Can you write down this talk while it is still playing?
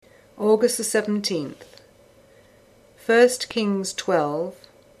August the 17th. 1 Kings 12,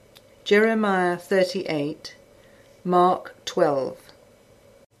 Jeremiah 38, Mark 12.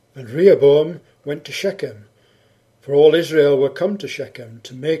 And Rehoboam went to Shechem, for all Israel were come to Shechem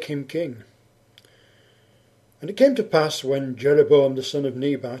to make him king. And it came to pass, when Jeroboam the son of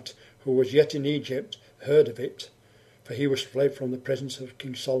Nebat, who was yet in Egypt, heard of it, for he was fled from the presence of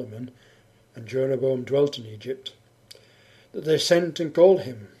King Solomon, and Jeroboam dwelt in Egypt, that they sent and called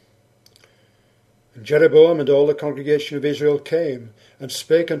him. And Jeroboam and all the congregation of Israel came, and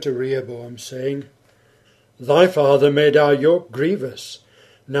spake unto Rehoboam, saying, Thy father made our yoke grievous.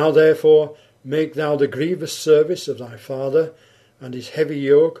 Now therefore make thou the grievous service of thy father, and his heavy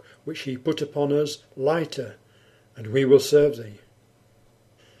yoke which he put upon us lighter, and we will serve thee.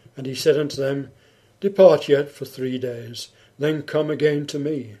 And he said unto them, Depart yet for 3 days, then come again to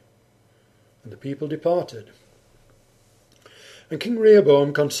me. And the people departed. And King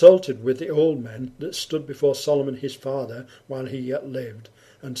Rehoboam consulted with the old men that stood before Solomon his father while he yet lived,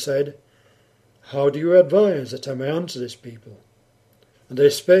 and said, How do you advise that I may answer this people? And they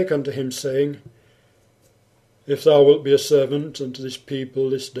spake unto him, saying, If thou wilt be a servant unto this people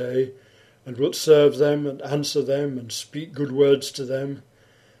this day, and wilt serve them, and answer them, and speak good words to them,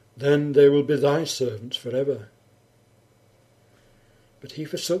 then they will be thy servants for ever. But he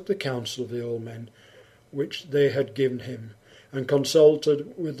forsook the counsel of the old men, which they had given him, and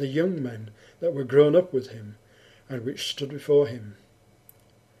consulted with the young men that were grown up with him, and which stood before him.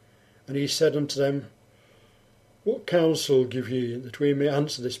 And he said unto them, What counsel give ye, that we may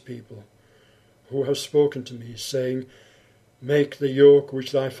answer this people, who have spoken to me, saying, Make the yoke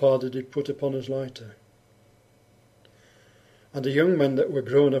which thy father did put upon us lighter? And the young men that were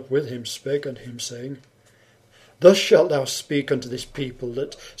grown up with him spake unto him, saying, Thus shalt thou speak unto this people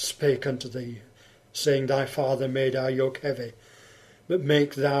that spake unto thee, saying, Thy father made our yoke heavy, but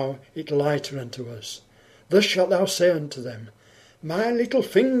make thou it lighter unto us. Thus shalt thou say unto them, My little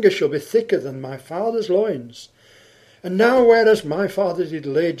finger shall be thicker than my father's loins. And now, whereas my father did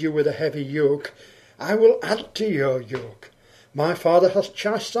lade you with a heavy yoke, I will add to your yoke. My father hath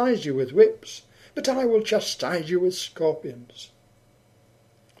chastised you with whips, but I will chastise you with scorpions.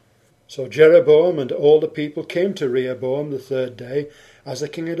 So Jeroboam and all the people came to Rehoboam the 3rd day, as the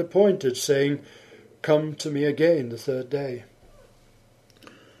king had appointed, saying, Come to me again the 3rd day.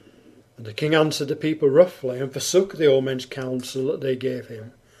 And the king answered the people roughly, and forsook the old men's counsel that they gave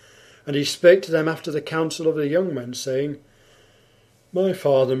him. And he spake to them after the counsel of the young men, saying, My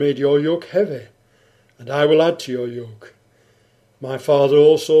father made your yoke heavy, and I will add to your yoke. My father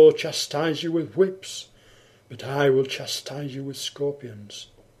also chastised you with whips, but I will chastise you with scorpions.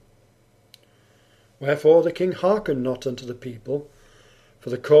 Wherefore the king hearkened not unto the people, for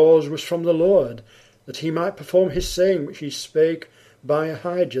the cause was from the Lord, that he might perform his saying which he spake by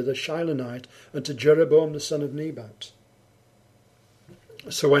Ahijah the Shilonite unto Jeroboam the son of Nebat.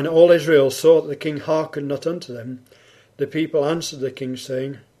 So when all Israel saw that the king hearkened not unto them, the people answered the king,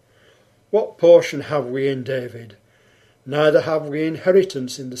 saying, What portion have we in David? Neither have we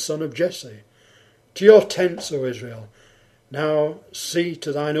inheritance in the son of Jesse. To your tents, O Israel. Now see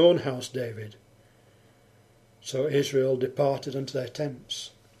to thine own house, David. So Israel departed unto their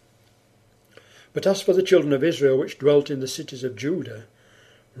tents. But as for the children of Israel which dwelt in the cities of Judah,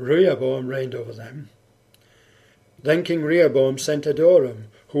 Rehoboam reigned over them. Then King Rehoboam sent Adoram,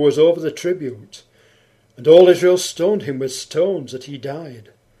 who was over the tribute, and all Israel stoned him with stones that he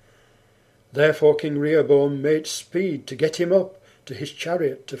died. Therefore King Rehoboam made speed to get him up to his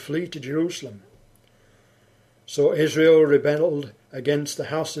chariot to flee to Jerusalem. So Israel rebelled against the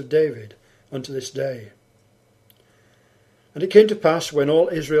house of David unto this day. And it came to pass, when all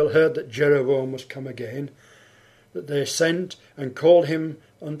Israel heard that Jeroboam was come again, that they sent and called him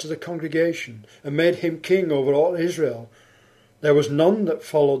unto the congregation, and made him king over all Israel. There was none that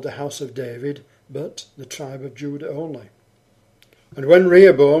followed the house of David, but the tribe of Judah only. And when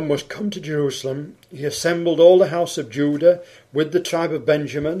Rehoboam was come to Jerusalem, he assembled all the house of Judah with the tribe of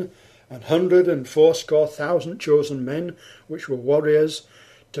Benjamin, 180,000 chosen men, which were warriors,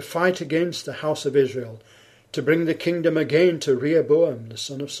 to fight against the house of Israel, to bring the kingdom again to Rehoboam the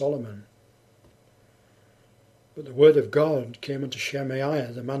son of Solomon. But the word of God came unto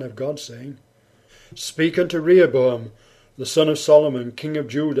Shemaiah the man of God, saying, Speak unto Rehoboam the son of Solomon, king of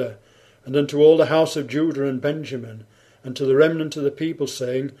Judah, and unto all the house of Judah and Benjamin, and to the remnant of the people,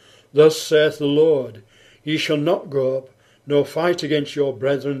 saying, Thus saith the Lord, Ye shall not go up, nor fight against your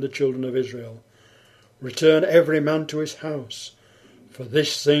brethren the children of Israel. Return every man to his house, for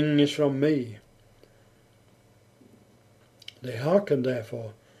this thing is from me. They hearkened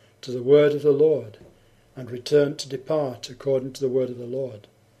therefore to the word of the Lord, and returned to depart according to the word of the Lord.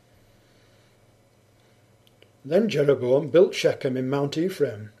 Then Jeroboam built Shechem in Mount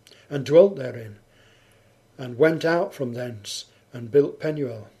Ephraim, and dwelt therein, and went out from thence, and built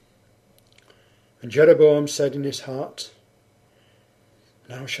Penuel. And Jeroboam said in his heart,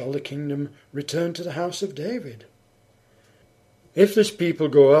 Now shall the kingdom return to the house of David. If this people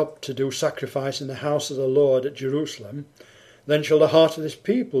go up to do sacrifice in the house of the Lord at Jerusalem, then shall the heart of this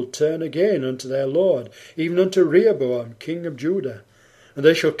people turn again unto their Lord, even unto Rehoboam king of Judah, and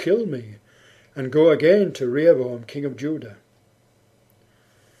they shall kill me, and go again to Rehoboam king of Judah.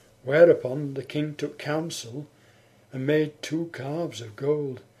 Whereupon the king took counsel, and made 2 calves of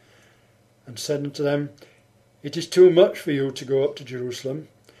gold, and said unto them, It is too much for you to go up to Jerusalem.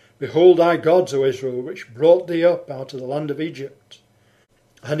 Behold thy gods, O Israel, which brought thee up out of the land of Egypt.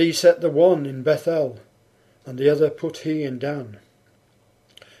 And he set the one in Bethel, and the other put he in Dan.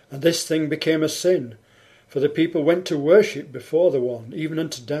 And this thing became a sin, for the people went to worship before the one, even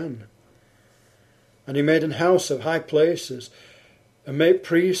unto Dan. And he made an house of high places, and made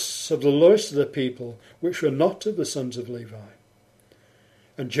priests of the lowest of the people, which were not of the sons of Levi.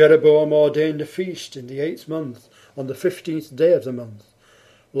 And Jeroboam ordained a feast in the 8th month, on the 15th day of the month,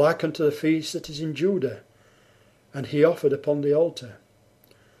 like unto the feast that is in Judah, and he offered upon the altar.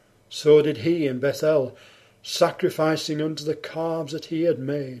 So did he in Bethel, sacrificing unto the calves that he had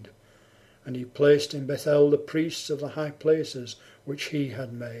made. And he placed in Bethel the priests of the high places which he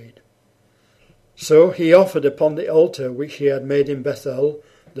had made. So he offered upon the altar which he had made in Bethel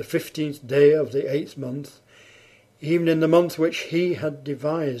the 15th day of the 8th month, even in the month which he had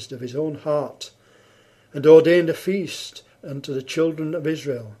devised of his own heart, and ordained a feast unto the children of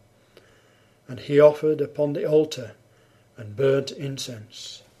Israel. And he offered upon the altar, and burnt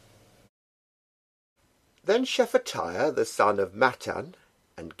incense. Then Shephatiah the son of Mattan,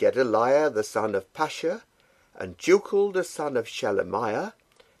 and Gedaliah the son of Pashur, and Jucal the son of Shelemiah,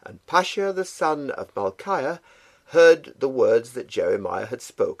 and Pashur the son of Malchiah, heard the words that Jeremiah had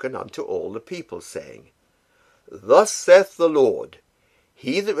spoken unto all the people, saying, Thus saith the Lord,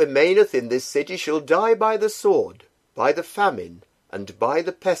 He that remaineth in this city shall die by the sword, by the famine, and by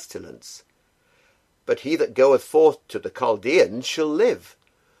the pestilence. But he that goeth forth to the Chaldeans shall live,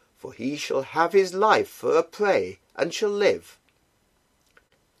 for he shall have his life for a prey, and shall live.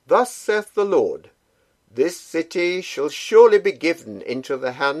 Thus saith the Lord, This city shall surely be given into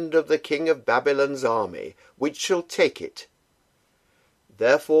the hand of the king of Babylon's army, which shall take it.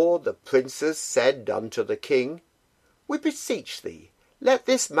 Therefore the princes said unto the king, We beseech thee, let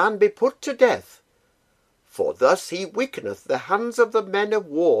this man be put to death. For thus he weakeneth the hands of the men of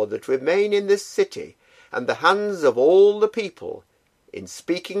war that remain in this city, and the hands of all the people, in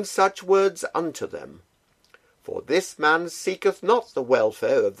speaking such words unto them. For this man seeketh not the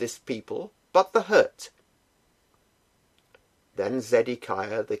welfare of this people, but the hurt. Then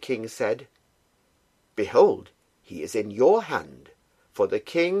Zedekiah the king said, Behold, he is in your hand, for the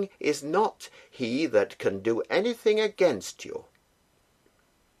king is not he that can do anything against you.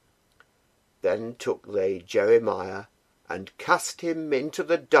 Then took they Jeremiah, and cast him into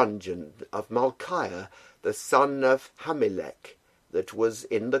the dungeon of Malchiah the son of Hammelech, that was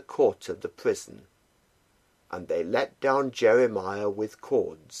in the court of the prison. And they let down Jeremiah with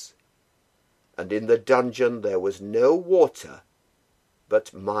cords. And in the dungeon there was no water,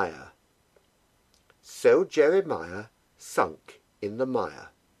 but mire. So Jeremiah sunk in the mire.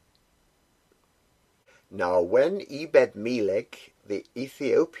 Now when Ebed-melech the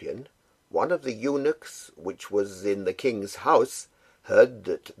Ethiopian, one of the eunuchs which was in the king's house, heard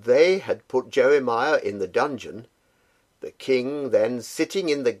that they had put Jeremiah in the dungeon, the king then sitting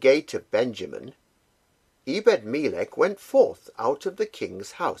in the gate of Benjamin, Ebed-melech went forth out of the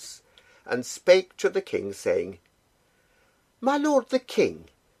king's house, and spake to the king, saying, My lord the king,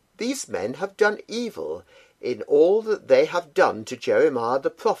 these men have done evil in all that they have done to Jeremiah the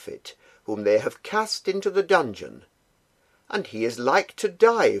prophet, whom they have cast into the dungeon. And he is like to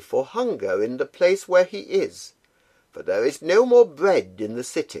die for hunger in the place where he is, for there is no more bread in the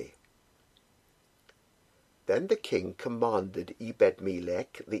city. Then the king commanded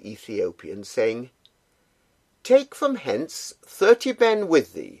Ebed-melech the Ethiopian, saying, Take from hence 30 men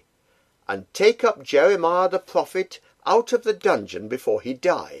with thee, and take up Jeremiah the prophet out of the dungeon before he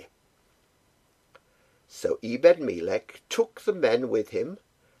die. So Ebed-melech took the men with him,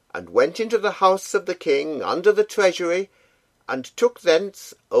 and went into the house of the king under the treasury, and took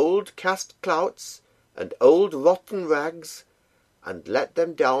thence old cast clouts, and old rotten rags, and let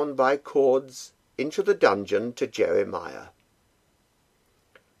them down by cords into the dungeon to Jeremiah.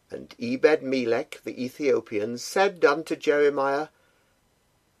 And Ebed-melech the Ethiopian said unto Jeremiah,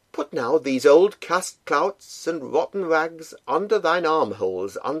 Put now these old cast clouts and rotten rags under thine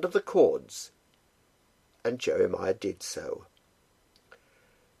armholes under the cords. And Jeremiah did so.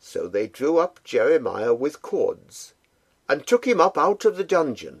 So they drew up Jeremiah with cords, and took him up out of the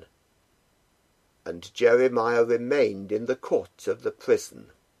dungeon. And Jeremiah remained in the court of the prison.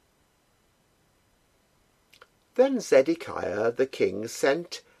 Then Zedekiah the king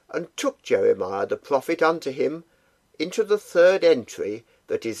sent and took Jeremiah the prophet unto him into the third entry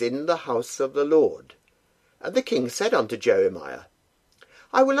that is in the house of the Lord. And the king said unto Jeremiah,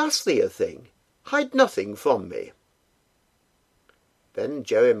 I will ask thee a thing, hide nothing from me. Then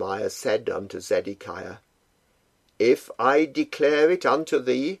Jeremiah said unto Zedekiah, If I declare it unto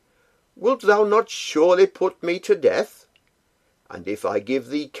thee, wilt thou not surely put me to death? And if I give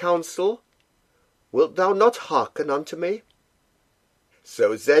thee counsel, wilt thou not hearken unto me?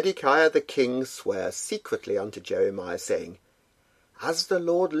 So Zedekiah the king sware secretly unto Jeremiah, saying, As the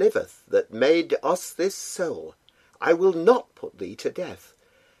Lord liveth, that made us this soul, I will not put thee to death,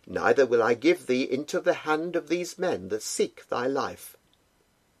 neither will I give thee into the hand of these men that seek thy life.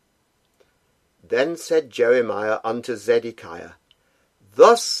 Then said Jeremiah unto Zedekiah,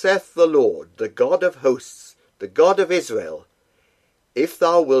 Thus saith the Lord, the God of hosts, the God of Israel, If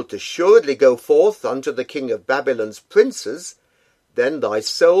thou wilt assuredly go forth unto the king of Babylon's princes, then thy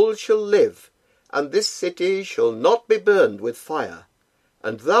soul shall live, and this city shall not be burned with fire,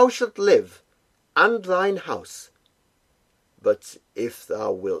 and thou shalt live, and thine house. But if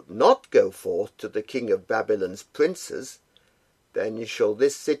thou wilt not go forth to the king of Babylon's princes, then shall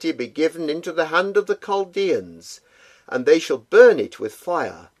this city be given into the hand of the Chaldeans, and they shall burn it with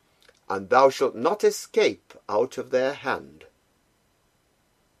fire, and thou shalt not escape out of their hand.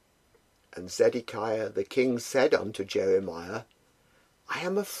 And Zedekiah the king said unto Jeremiah, I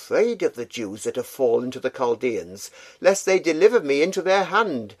am afraid of the Jews that have fallen to the Chaldeans, lest they deliver me into their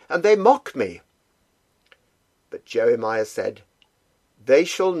hand, and they mock me. But Jeremiah said, They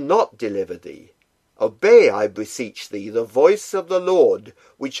shall not deliver thee. Obey, I beseech thee, the voice of the Lord,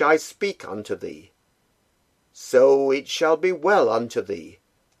 which I speak unto thee. So it shall be well unto thee,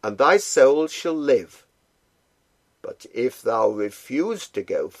 and thy soul shall live. But if thou refuse to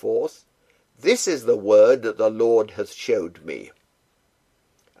go forth, this is the word that the Lord hath showed me.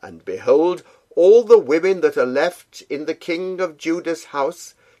 And behold, all the women that are left in the king of Judah's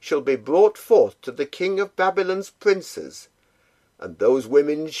house shall be brought forth to the king of Babylon's princes. And those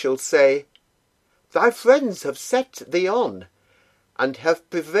women shall say, Thy friends have set thee on, and have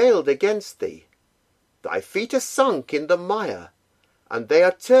prevailed against thee. Thy feet are sunk in the mire, and they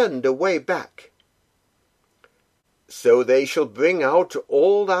are turned away back. So they shall bring out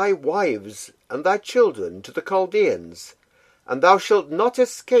all thy wives and thy children to the Chaldeans, and thou shalt not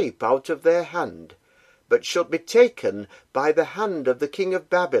escape out of their hand, but shalt be taken by the hand of the king of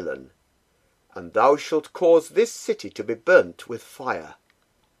Babylon, and thou shalt cause this city to be burnt with fire.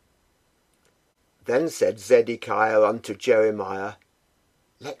 Then said Zedekiah unto Jeremiah,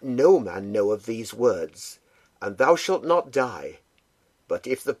 Let no man know of these words, and thou shalt not die. But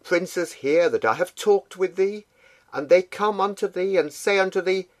if the princes hear that I have talked with thee, and they come unto thee, and say unto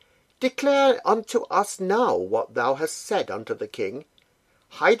thee, Declare unto us now what thou hast said unto the king,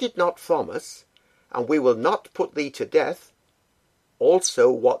 hide it not from us, and we will not put thee to death,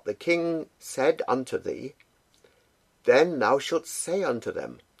 also what the king said unto thee, then thou shalt say unto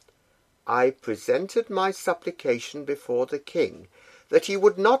them, I presented my supplication before the king, that he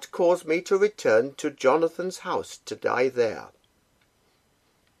would not cause me to return to Jonathan's house to die there.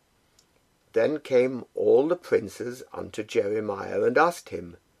 Then came all the princes unto Jeremiah, and asked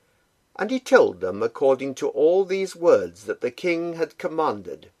him, and he told them according to all these words that the king had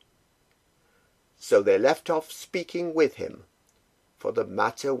commanded. So they left off speaking with him, for the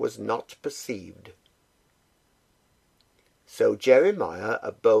matter was not perceived. So Jeremiah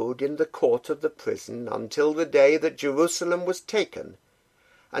abode in the court of the prison until the day that Jerusalem was taken,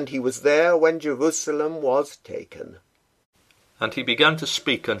 and he was there when Jerusalem was taken. And he began to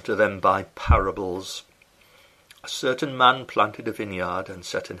speak unto them by parables. A certain man planted a vineyard, and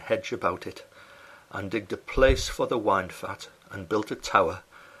set an hedge about it, and digged a place for the wine-fat, and built a tower,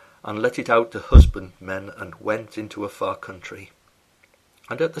 and let it out to husbandmen, and went into a far country.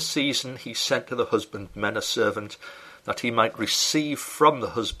 And at the season he sent to the husbandmen a servant, that he might receive from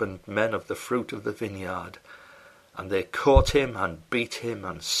the husbandmen of the fruit of the vineyard. And they caught him, and beat him,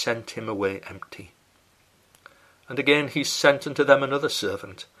 and sent him away empty. And again he sent unto them another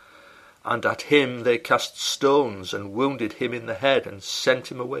servant, and at him they cast stones, and wounded him in the head, and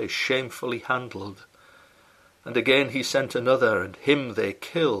sent him away shamefully handled. And again he sent another, and him they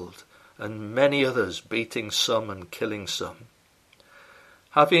killed, and many others, beating some and killing some.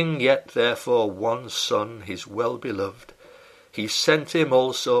 Having yet therefore one son, his well-beloved, he sent him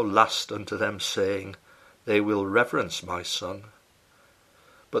also last unto them, saying, they will reverence my son.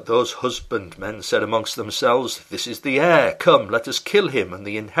 But those husbandmen said amongst themselves, This is the heir. Come, let us kill him, and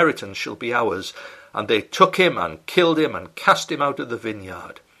the inheritance shall be ours. And they took him and killed him and cast him out of the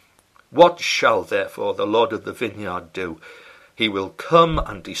vineyard. What shall therefore the Lord of the vineyard do? He will come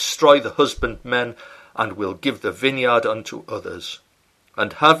and destroy the husbandmen, and will give the vineyard unto others.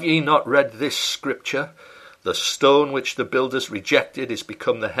 And have ye not read this scripture? The stone which the builders rejected is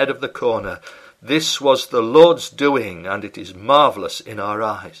become the head of the corner. This was the Lord's doing, and it is marvellous in our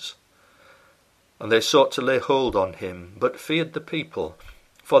eyes. And they sought to lay hold on him, but feared the people,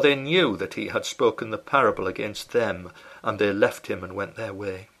 for they knew that he had spoken the parable against them, and they left him and went their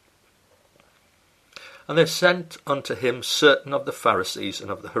way. And they sent unto him certain of the Pharisees and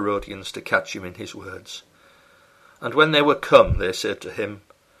of the Herodians to catch him in his words. And when they were come, they said to him,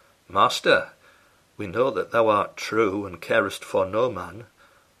 Master, we know that thou art true, and carest for no man,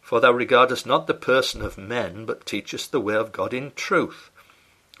 for thou regardest not the person of men, but teachest the way of God in truth.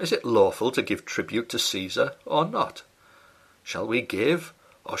 Is it lawful to give tribute to Caesar, or not? Shall we give,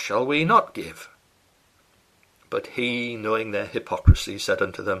 or shall we not give? But he, knowing their hypocrisy, said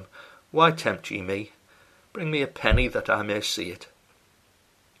unto them, Why tempt ye me? Bring me a penny, that I may see it.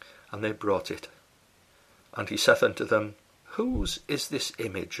 And they brought it. And he saith unto them, Whose is this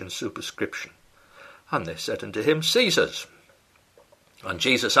image and superscription? And they said unto him, Caesar's. And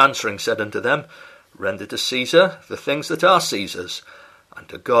Jesus answering said unto them, Render to Caesar the things that are Caesar's, and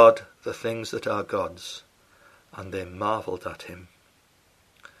to God the things that are God's. And they marvelled at him.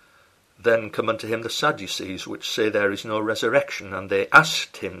 Then come unto him the Sadducees, which say there is no resurrection, and they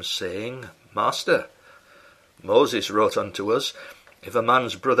asked him, saying, Master, Moses wrote unto us, If a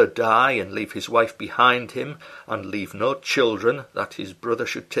man's brother die, and leave his wife behind him, and leave no children, that his brother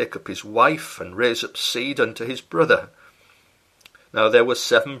should take up his wife, and raise up seed unto his brother. Now there were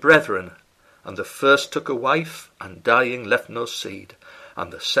 7 brethren, and the first took a wife, and dying left no seed.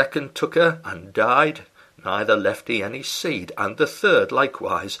 And the second took her, and died, neither left he any seed. And the third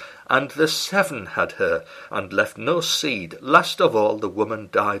likewise. And the 7 had her, and left no seed. Last of all the woman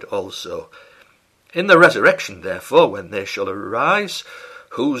died also. In the resurrection, therefore, when they shall arise,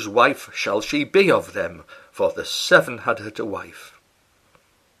 whose wife shall she be of them? For the 7 had her to wife.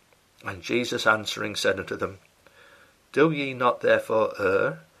 And Jesus answering said unto them, Do ye not therefore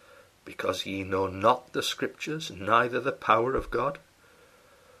err, because ye know not the Scriptures, neither the power of God?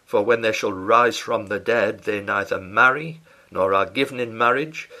 For when they shall rise from the dead, they neither marry, nor are given in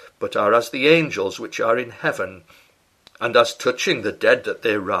marriage, but are as the angels which are in heaven. And as touching the dead that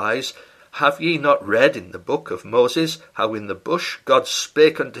they rise, have ye not read in the book of Moses, how in the bush God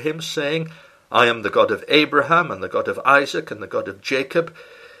spake unto him, saying, I am the God of Abraham, and the God of Isaac, and the God of Jacob.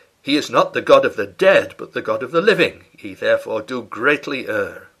 He is not the God of the dead, but the God of the living. Ye therefore do greatly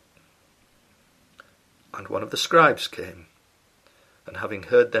err. And one of the scribes came, and having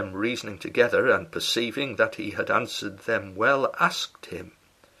heard them reasoning together, and perceiving that he had answered them well, asked him,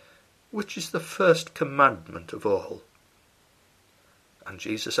 Which is the first commandment of all? And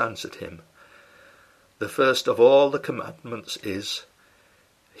Jesus answered him, The first of all the commandments is,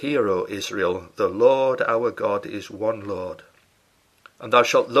 Hear, O Israel, the Lord our God is one Lord. And thou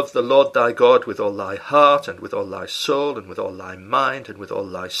shalt love the Lord thy God with all thy heart, and with all thy soul, and with all thy mind, and with all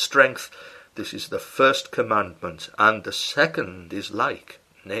thy strength. This is the first commandment. And the second is like,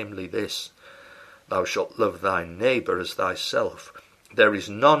 namely this, Thou shalt love thy neighbour as thyself. There is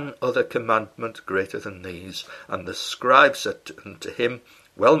none other commandment greater than these. And the scribe said unto him,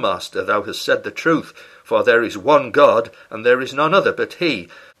 Well, Master, thou hast said the truth, for there is one God, and there is none other but he.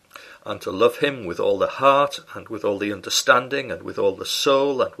 And to love him with all the heart, and with all the understanding, and with all the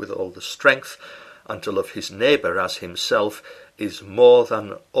soul, and with all the strength, and to love his neighbour as himself, is more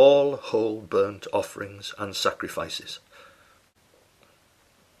than all whole burnt offerings and sacrifices.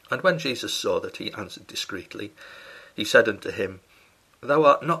 And when Jesus saw that he answered discreetly, he said unto him, Thou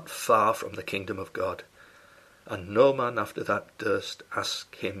art not far from the kingdom of God. And no man after that durst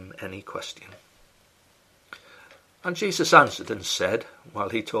ask him any question. And Jesus answered and said, while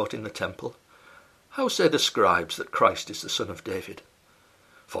he taught in the temple, How say the scribes that Christ is the son of David?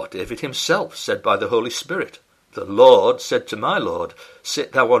 For David himself said by the Holy Spirit, The Lord said to my Lord,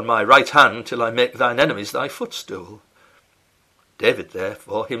 Sit thou on my right hand till I make thine enemies thy footstool. David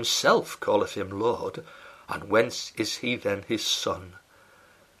therefore himself calleth him Lord, and whence is he then his son?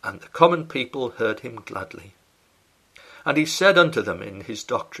 And the common people heard him gladly. And he said unto them in his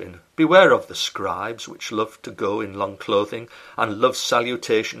doctrine, Beware of the scribes, which love to go in long clothing, and love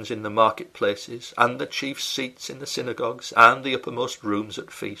salutations in the marketplaces, and the chief seats in the synagogues, and the uppermost rooms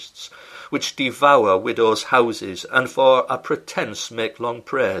at feasts, which devour widows' houses, and for a pretence make long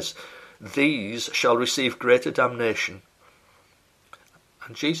prayers. these shall receive greater damnation.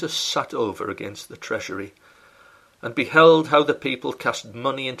 And Jesus sat over against the treasury, and beheld how the people cast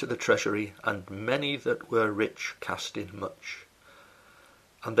money into the treasury, and many that were rich cast in much.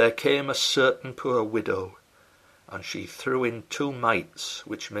 And there came a certain poor widow, and she threw in 2 mites,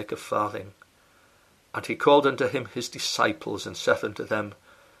 which make a farthing. And he called unto him his disciples, and saith unto them,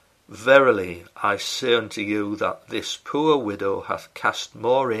 Verily I say unto you, that this poor widow hath cast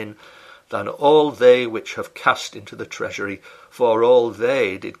more in than all they which have cast into the treasury. For all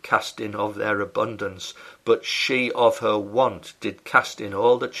they did cast in of their abundance, but she of her want did cast in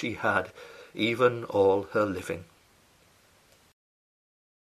all that she had, even all her living.